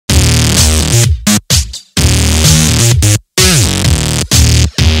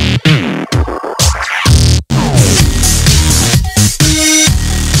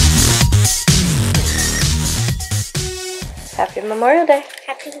Memorial Day.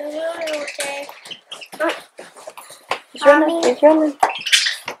 Happy Memorial Day. Mommy.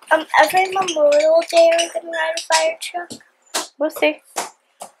 Every Memorial Day, are we gonna ride a fire truck? We'll see.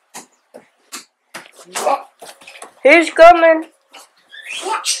 He's coming.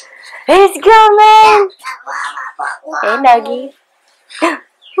 He's coming. Hey, Nuggie.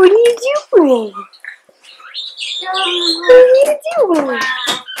 What are you doing? What are you doing?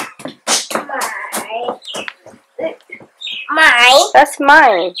 Mine. That's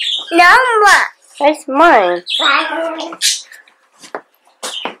mine. No, That's mine.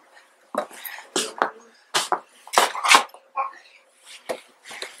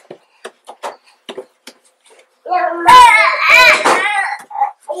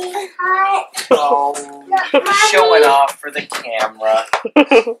 Oh, showing off for the camera.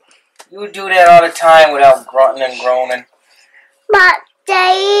 You do that all the time without grunting and groaning. but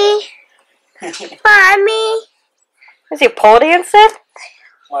Daddy, Mommy. Is he pole dancing?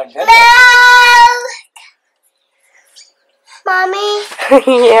 My goodness. No! Mommy.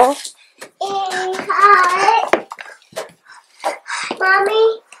 Yeah. Hot.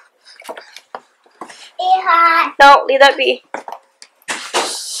 Mommy. Hot. No, leave that be.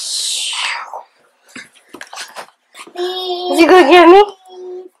 Is he gonna get me?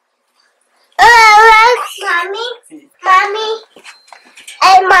 Mommy. Mommy.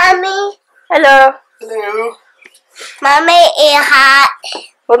 Hey, Mommy. Hello. Hello. Mommy is hot.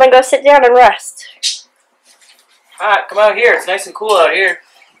 Well, then go sit down and rest. Alright, come out here. It's nice and cool out here.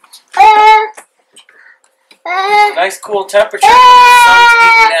 Nice cool temperature. The sun's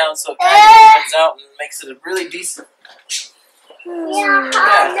beating down, so it kind of evens out and makes it a really decent.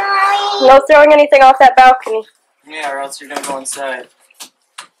 No throwing anything off that balcony. Yeah, or else you're gonna go inside.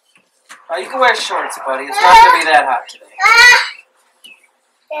 Oh, you can wear shorts, buddy. It's not gonna be that hot today.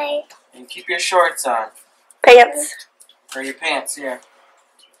 Okay. And keep your shorts on. Pants. Or your pants, yeah.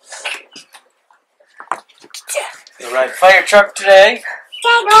 You'll ride fire truck today.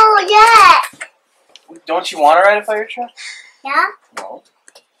 Can't go yet. Don't you want to ride a fire truck? Yeah? No.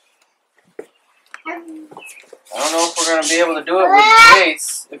 I don't know if we're going to be able to do it with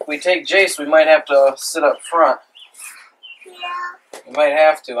Jace. If we take Jace, we might have to sit up front. Yeah. We might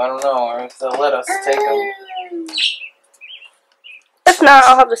have to. I don't know. Or if they'll let us take him. If not,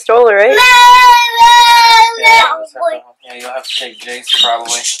 I'll have the stroller, right? Yeah, you'll have to take Jace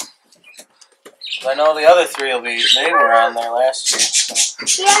probably. I know the other three will be. They were on there last year.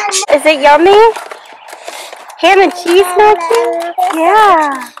 So. Is it yummy? Ham and cheese, Nuggie?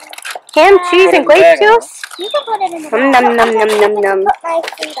 Yeah. Ham, cheese, and grape juice? You can put it in the Nom nom nom nom nom nom. Put my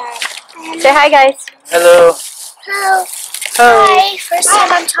food on. Say hi, guys. Hello. Hello. Oh. Hi. First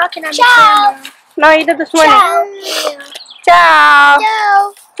time I'm talking on the camera. No, you did this morning. Ciao.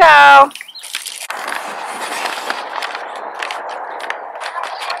 Ciao. Ciao. Ciao.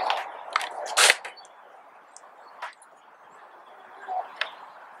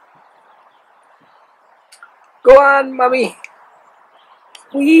 Go on, Mommy.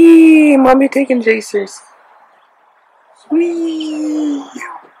 Wee, Mommy taking Jacers. Wee.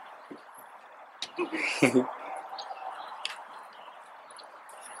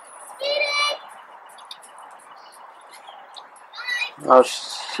 Oh,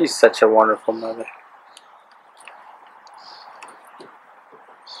 she's such a wonderful mother.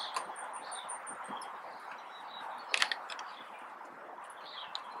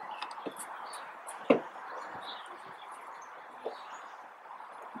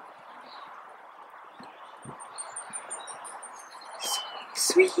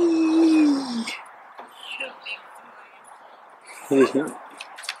 Sweet.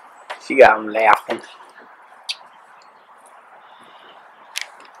 She got him laughing.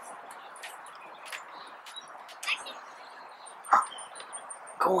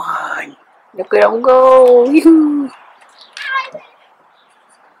 Go on. Look at him go. Yoo-hoo.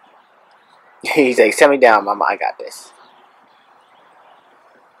 He's like, set me down, Mama. I got this.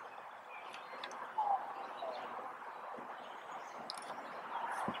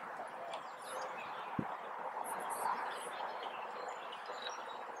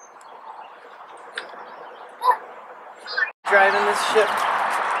 Driving this ship.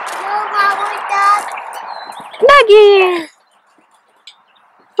 No, Mama, Dad. Nuggie!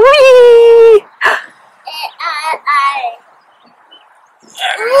 Whee!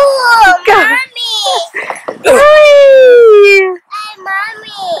 Oh, Go. Mommy! Whee! Hey,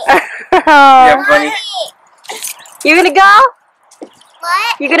 Mommy! Yeah, funny. Mommy! You gonna go?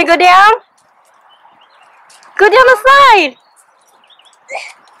 What? You gonna go down? Go down the slide!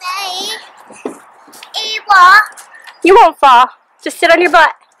 Daddy? Eva? You won't fall. Just sit on your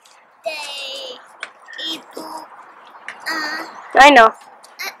butt. Daddy? Ibu? I know.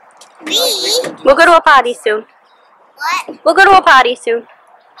 Me? We'll go to a potty soon. What? We'll go to a potty soon.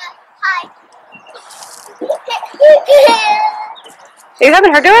 Hi. You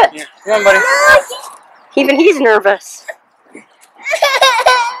haven't heard of it? Yeah. Come on, buddy. Even he's nervous.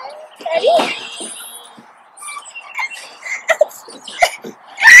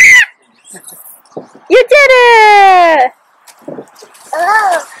 You did it!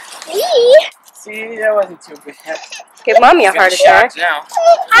 Oh, me? See, that wasn't too bad. Give Mommy a heart attack. Now. Yeah.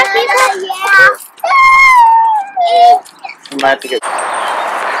 I'm gonna have to get.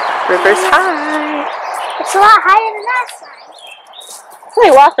 River's high. It's a lot higher than that side.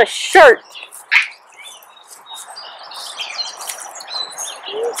 Somebody lost a shirt.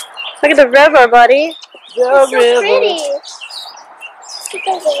 Look at the river, buddy. The It's so pretty. Look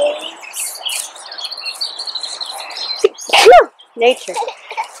at the waves. Nature.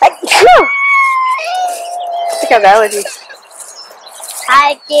 Look at allergies.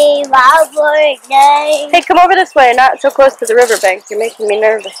 I gave up for a day. Hey, come over this way, not so close to the riverbank. You're making me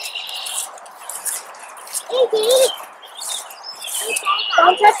nervous.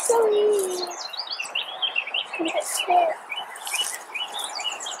 Don't touch the leaves.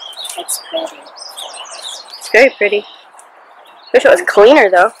 It's pretty. It's very pretty. Wish it was cleaner,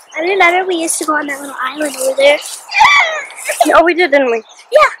 though. I remember we used to go on that little island over there. Oh, we did, didn't we?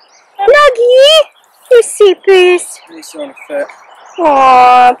 Yeah. Nuggie! You sea beast. He's so fit.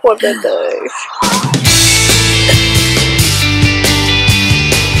 Aw, poor baby.